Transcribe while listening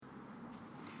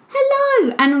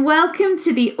Hello and welcome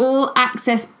to the All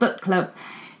Access Book Club.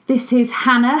 This is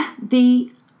Hannah,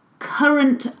 the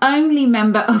current only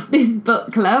member of this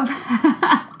book club.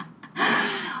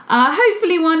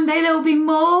 Hopefully one day there'll be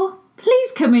more.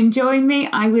 Please come and join me.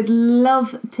 I would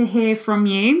love to hear from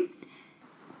you.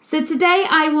 So today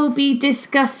I will be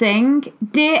discussing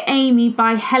Dear Amy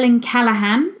by Helen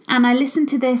Callaghan, and I listened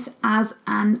to this as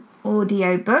an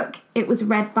audiobook. It was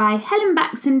read by Helen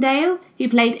Baxendale, who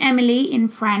played Emily in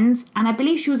Friends, and I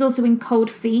believe she was also in Cold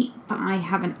Feet, but I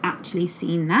haven't actually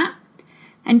seen that.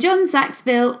 And John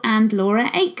Saxville and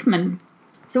Laura Aikman.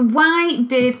 So why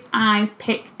did I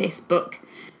pick this book?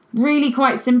 Really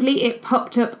quite simply, it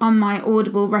popped up on my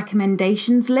Audible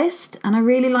recommendations list, and I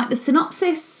really like the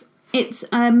synopsis. It's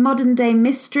a modern day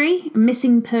mystery,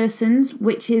 missing persons,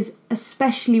 which is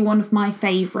especially one of my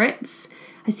favourites.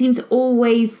 I seem to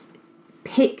always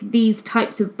pick these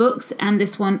types of books, and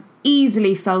this one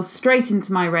easily fell straight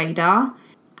into my radar.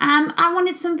 And I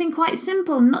wanted something quite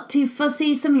simple, not too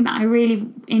fussy, something that I really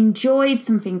enjoyed,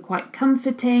 something quite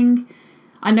comforting.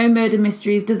 I know murder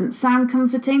mysteries doesn't sound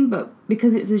comforting, but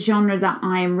because it's a genre that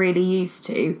I am really used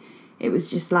to, it was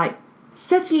just like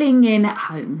settling in at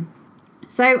home.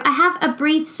 So I have a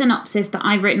brief synopsis that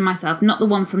I've written myself, not the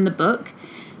one from the book,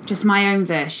 just my own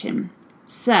version.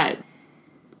 So,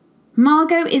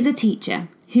 Margot is a teacher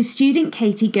whose student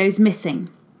Katie goes missing.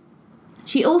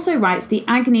 She also writes the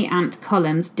Agony Aunt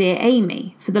columns Dear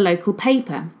Amy for the local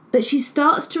paper, but she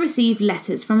starts to receive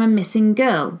letters from a missing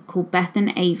girl called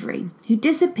Bethan Avery, who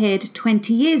disappeared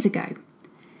 20 years ago.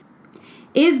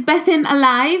 Is Bethan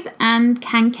alive, and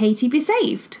can Katie be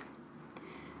saved?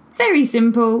 Very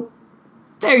simple,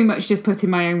 very much just put in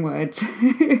my own words.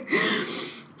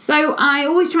 So I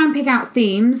always try and pick out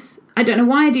themes. I don't know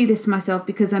why I do this to myself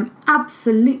because I'm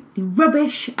absolutely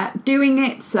rubbish at doing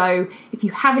it. So if you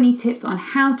have any tips on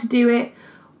how to do it,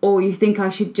 or you think I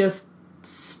should just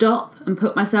stop and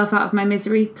put myself out of my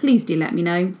misery, please do let me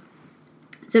know.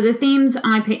 So the themes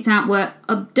I picked out were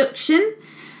abduction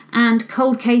and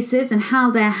cold cases and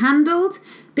how they're handled.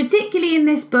 Particularly in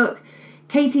this book,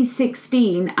 Katie's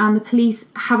 16 and the police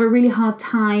have a really hard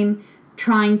time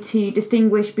trying to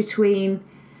distinguish between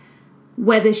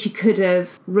whether she could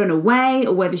have run away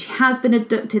or whether she has been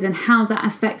abducted and how that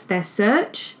affects their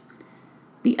search.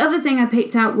 The other thing I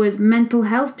picked out was mental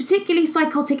health, particularly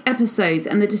psychotic episodes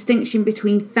and the distinction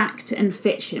between fact and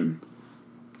fiction.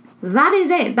 That is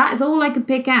it. That is all I could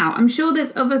pick out. I'm sure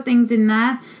there's other things in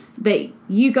there that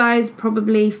you guys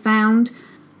probably found.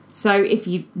 So if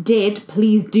you did,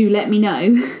 please do let me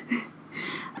know.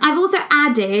 I've also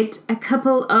added a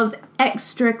couple of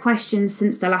extra questions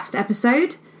since the last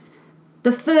episode.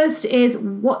 The first is,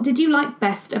 what did you like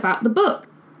best about the book?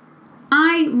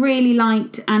 I really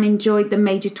liked and enjoyed the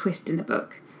major twist in the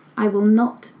book. I will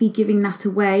not be giving that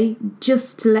away,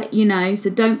 just to let you know,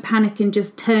 so don't panic and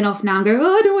just turn off now and go,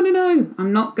 oh, I don't want to know.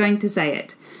 I'm not going to say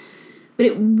it. But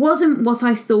it wasn't what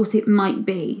I thought it might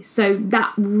be, so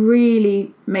that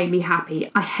really made me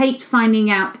happy. I hate finding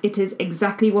out it is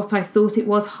exactly what I thought it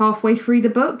was halfway through the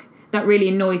book. That really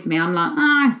annoys me. I'm like,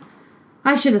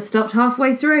 I should have stopped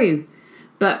halfway through.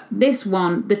 But this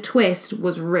one, the twist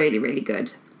was really, really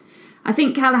good. I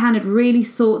think Callaghan had really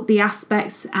thought the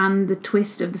aspects and the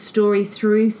twist of the story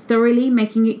through thoroughly,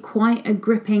 making it quite a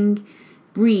gripping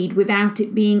read without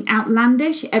it being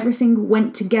outlandish. Everything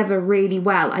went together really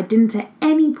well. I didn't at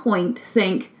any point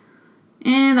think,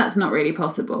 that's not really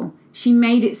possible. She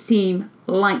made it seem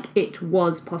like it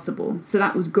was possible. So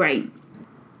that was great.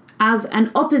 As an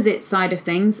opposite side of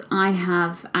things, I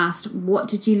have asked, what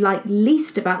did you like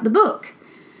least about the book?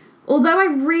 Although I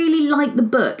really liked the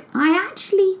book, I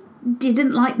actually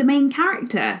didn't like the main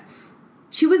character.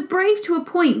 She was brave to a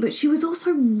point, but she was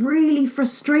also really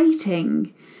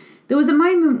frustrating. There was a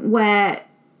moment where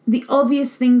the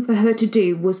obvious thing for her to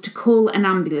do was to call an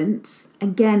ambulance.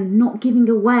 Again, not giving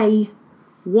away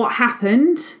what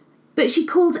happened. But she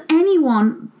called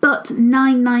anyone but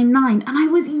 999. And I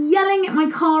was yelling at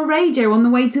my car radio on the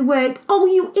way to work, oh,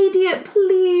 you idiot,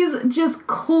 please just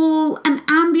call an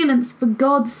ambulance for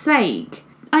God's sake.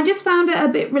 I just found her a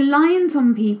bit reliant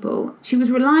on people. She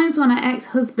was reliant on her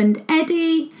ex-husband,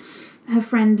 Eddie. Her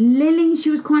friend, Lily, she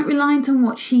was quite reliant on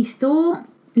what she thought.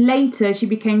 Later, she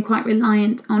became quite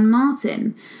reliant on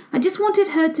Martin. I just wanted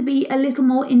her to be a little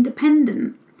more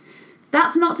independent.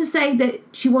 That's not to say that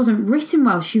she wasn't written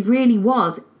well. She really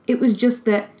was. It was just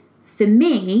that, for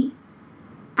me,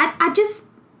 I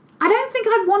don't think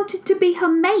I'd wanted to be her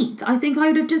mate. I think I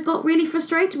would have just got really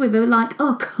frustrated with her, like,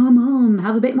 oh, come on,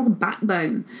 have a bit more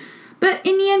backbone. But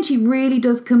in the end, she really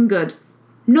does come good.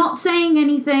 Not saying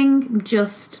anything,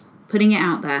 just putting it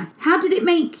out there. How did it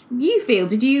make you feel?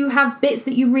 Did you have bits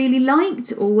that you really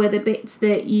liked, or were there bits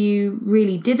that you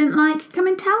really didn't like? Come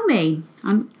and tell me.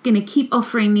 I'm going to keep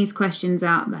offering these questions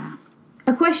out there.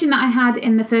 A question that I had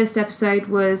in the first episode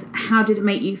was, how did it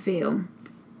make you feel?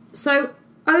 So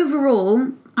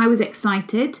overall, I was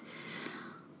excited.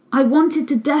 I wanted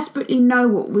to desperately know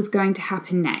what was going to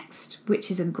happen next, which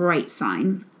is a great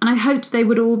sign. And I hoped they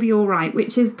would all be all right,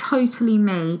 which is totally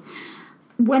me.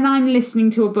 When I'm listening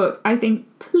to a book, I think,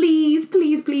 please,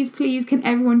 please, please, please, can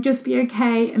everyone just be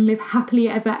okay and live happily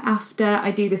ever after? I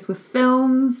do this with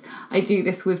films. I do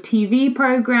this with TV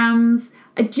programmes.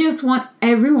 I just want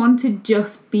everyone to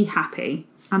just be happy.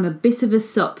 I'm a bit of a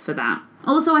sup for that.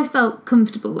 Also, I felt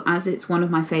comfortable as it's one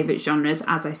of my favourite genres,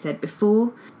 as I said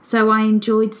before, so I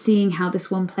enjoyed seeing how this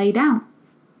one played out.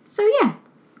 So yeah,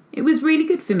 it was really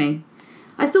good for me.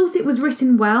 I thought it was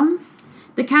written well.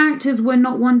 The characters were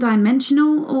not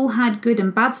one-dimensional, all had good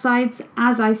and bad sides.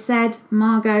 As I said,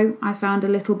 Margot I found a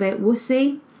little bit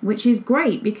wussy, which is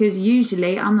great because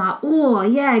usually I'm like, oh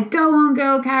yeah, go on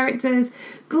girl characters,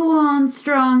 go on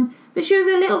strong. But she was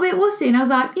a little bit wussy and I was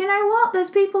like, you know what, there's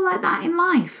people like that in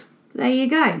life. There you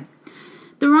go.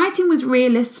 The writing was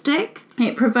realistic.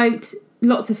 It provoked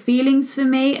lots of feelings for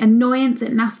me. Annoyance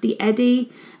at Nasty Eddie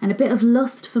and a bit of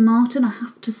lust for Martin, I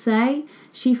have to say.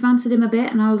 She fancied him a bit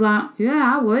and I was like,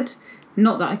 yeah, I would.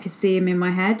 Not that I could see him in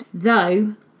my head.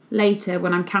 Though, later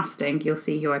when I'm casting, you'll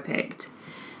see who I picked.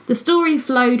 The story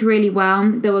flowed really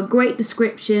well. There were great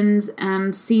descriptions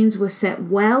and scenes were set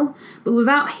well, but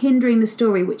without hindering the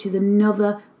story, which is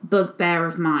another bugbear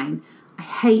of mine. I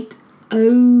hate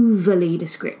overly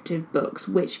descriptive books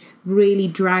which really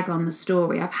drag on the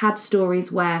story. I've had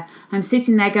stories where I'm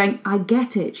sitting there going, I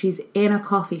get it, she's in a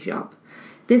coffee shop.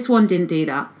 This one didn't do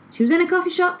that. She was in a coffee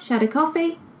shop, she had a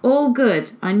coffee, all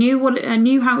good. I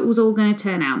knew how it was all going to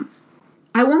turn out.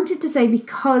 I wanted to say,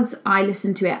 because I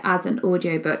listened to it as an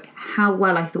audiobook, how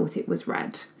well I thought it was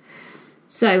read.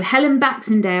 So Helen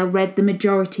Baxendale read the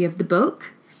majority of the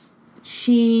book.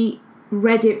 She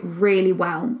read it really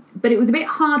well, but it was a bit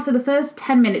hard for the first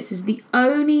 10 minutes is the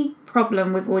only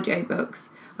problem with audiobooks.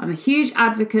 I'm a huge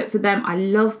advocate for them. I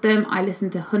love them. I listen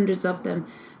to hundreds of them,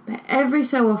 but every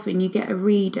so often you get a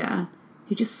reader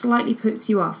who just slightly puts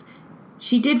you off.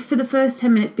 She did for the first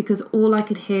 10 minutes because all I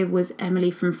could hear was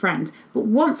Emily from Friends, but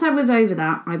once I was over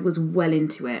that, I was well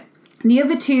into it. The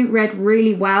other two read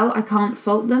really well. I can't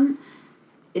fault them.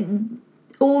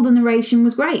 All the narration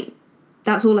was great.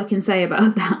 That's all I can say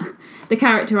about that. The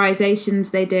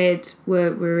characterizations they did were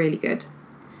really good.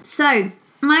 So,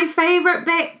 my favourite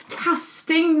bit,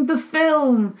 casting the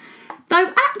film.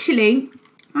 Though actually,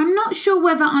 I'm not sure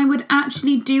whether I would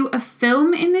actually do a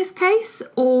film in this case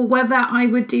or whether I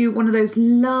would do one of those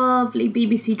lovely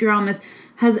BBC dramas.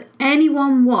 Has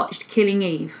anyone watched Killing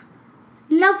Eve?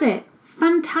 Love it.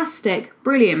 Fantastic.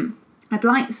 Brilliant. I'd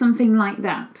like something like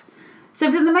that. So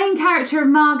for the main character of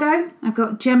Margot, I've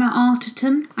got Gemma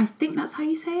Arterton. I think that's how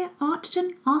you say it.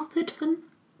 Arterton? I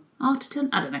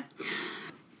don't know.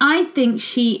 I think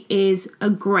she is a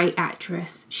great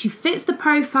actress. She fits the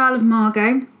profile of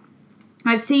Margot.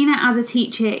 I've seen her as a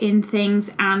teacher in things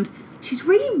and she's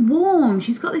really warm.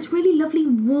 She's got this really lovely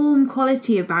warm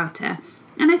quality about her.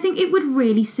 And I think it would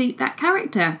really suit that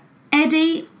character.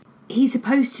 Eddie, he's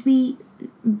supposed to be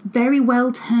very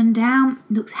well turned down,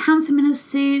 looks handsome in a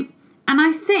suit. And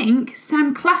I think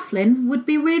Sam Claflin would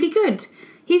be really good.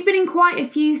 He's been in quite a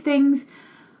few things.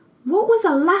 What was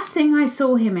the last thing I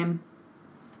saw him in?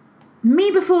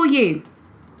 Me Before You.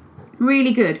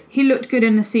 Really good. He looked good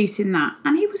in a suit in that.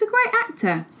 And he was a great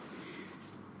actor.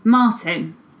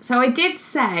 Martin. So I did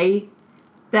say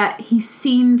that he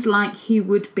seemed like he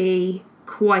would be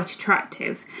quite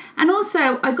attractive. And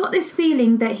also, I got this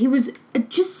feeling that he was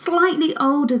just slightly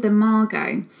older than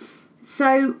Margot.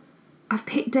 So I've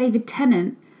picked David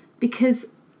Tennant because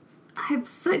I have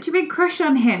such a big crush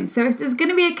on him. So if there's going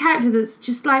to be a character that's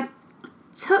just like a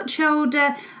touch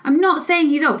older, I'm not saying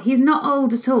he's old. He's not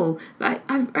old at all. But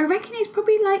I reckon he's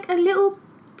probably like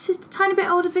just a tiny bit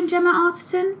older than Gemma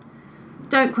Arterton.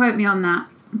 Don't quote me on that.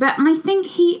 But I think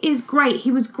he is great.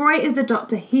 He was great as a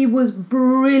Doctor. He was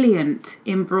brilliant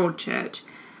in Broadchurch.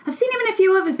 I've seen him in a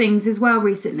few other things as well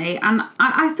recently. And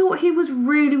I thought he was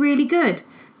really, really good.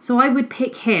 So I would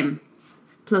pick him.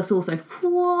 Plus also,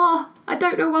 I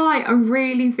don't know why, I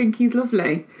really think he's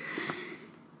lovely.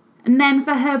 And then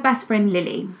for her best friend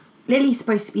Lily. Lily's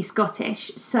supposed to be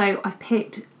Scottish, so I've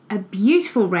picked a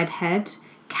beautiful redhead,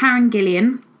 Karen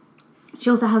Gillian. She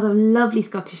also has a lovely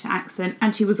Scottish accent,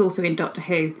 and she was also in Doctor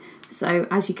Who. So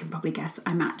as you can probably guess,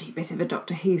 I'm actually a bit of a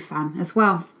Doctor Who fan as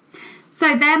well.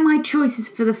 So they're my choices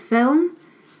for the film.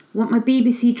 Want my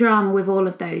BBC drama with all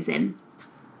of those in.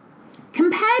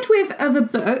 Compared with other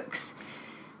books,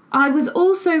 I was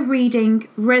also reading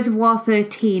Reservoir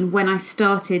 13 when I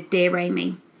started Dear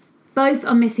Amy. Both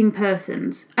are missing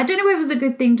persons. I don't know if it was a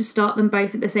good thing to start them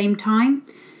both at the same time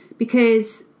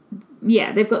because,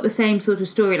 yeah, they've got the same sort of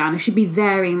storyline. I should be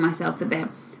varying myself a bit.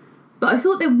 But I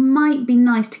thought they might be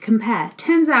nice to compare.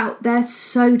 Turns out they're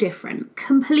so different,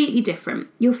 completely different.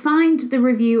 You'll find the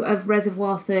review of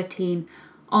Reservoir 13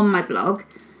 on my blog,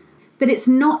 but it's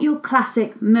not your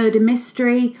classic murder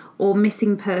mystery or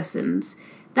missing persons.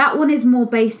 That one is more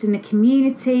based in the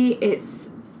community. It's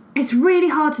really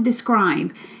hard to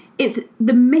describe. It's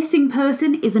the missing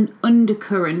person is an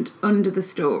undercurrent under the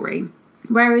story.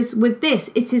 Whereas with this,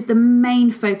 it is the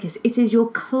main focus. It is your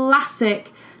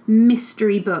classic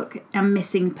mystery book and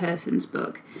missing persons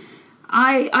book.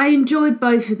 I enjoyed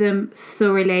both of them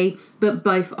thoroughly, but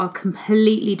both are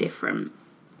completely different.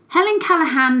 Helen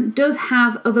Callaghan does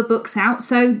have other books out.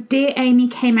 So Dear Amy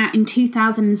came out in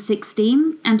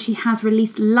 2016 and she has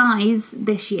released Lies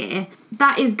this year.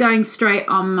 That is going straight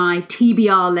on my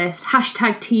TBR list,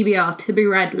 hashtag TBR, to be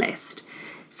read list.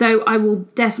 So I will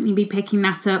definitely be picking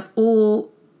that up or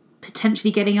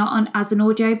potentially getting it on as an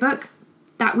audiobook.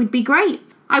 That would be great.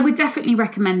 I would definitely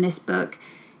recommend this book,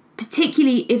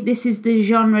 particularly if this is the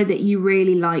genre that you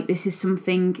really like. This is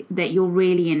something that you're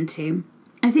really into.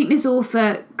 I think this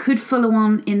author could follow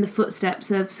on in the footsteps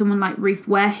of someone like Ruth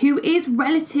Ware, who is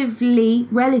relatively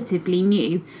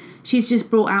new. She's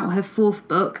just brought out her 4th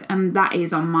book, and that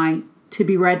is on my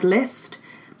to-be-read list.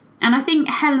 And I think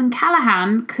Helen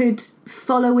Callaghan could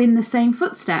follow in the same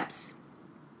footsteps.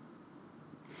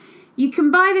 You can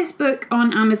buy this book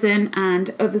on Amazon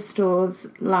and other stores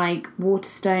like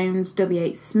Waterstones,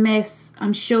 W.H. Smith's.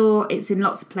 I'm sure it's in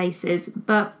lots of places,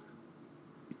 but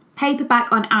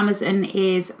paperback on Amazon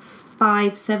is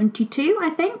 $5.72,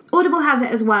 I think. Audible has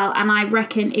it as well, and I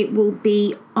reckon it will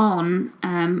be on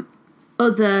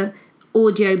other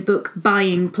audiobook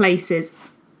buying places.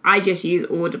 I just use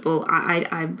Audible.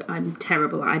 I'm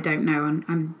terrible. I don't know.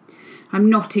 I'm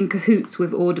not in cahoots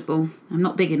with Audible. I'm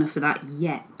not big enough for that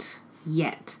yet.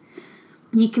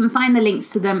 You can find the links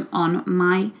to them on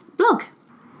my blog.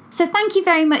 So thank you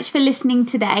very much for listening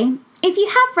today. If you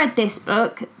have read this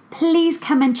book, please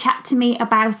come and chat to me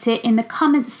about it in the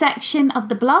comments section of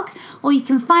the blog, or you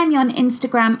can find me on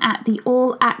Instagram at the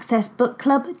All Access Book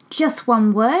Club, just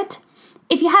one word.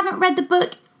 If you haven't read the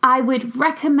book, I would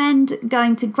recommend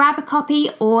going to grab a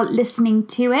copy or listening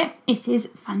to it. It is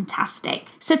fantastic.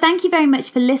 So thank you very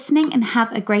much for listening and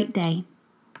have a great day.